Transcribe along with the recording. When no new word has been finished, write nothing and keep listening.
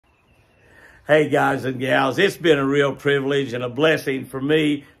Hey, guys and gals, it's been a real privilege and a blessing for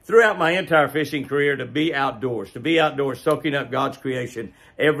me throughout my entire fishing career to be outdoors soaking up God's creation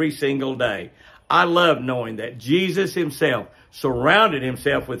every single day. I love knowing that Jesus himself surrounded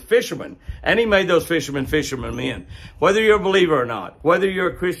himself with fishermen, and he made those fishermen men. Whether you're a believer or not, whether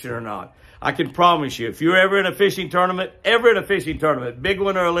you're a Christian or not, I can promise you, if you're ever in a fishing tournament, big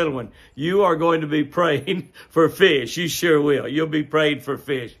one or a little one, you are going to be praying for fish. You sure will. You'll be praying for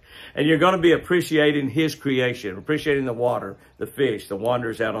fish. And you're going to be appreciating his creation, appreciating the water, the fish, the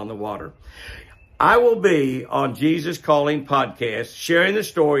wonders out on the water. I will be on Jesus Calling podcast, sharing the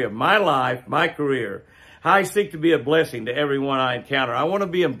story of my life, my career, how I seek to be a blessing to everyone I encounter. I want to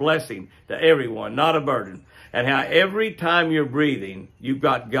be a blessing to everyone, not a burden. And how every time you're breathing, you've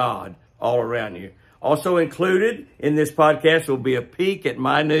got God all around you. Also included in this podcast will be a peek at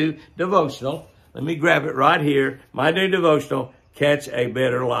my new devotional. Let me grab it right here. My new devotional, Catch a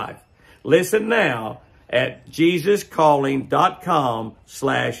Better Life. Listen now at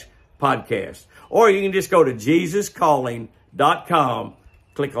JesusCalling.com/podcast. Or you can just go to JesusCalling.com,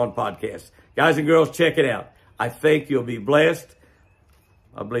 click on podcast. Guys and girls, check it out. I think you'll be blessed.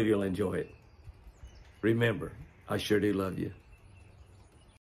 I believe you'll enjoy it. Remember, I sure do love you.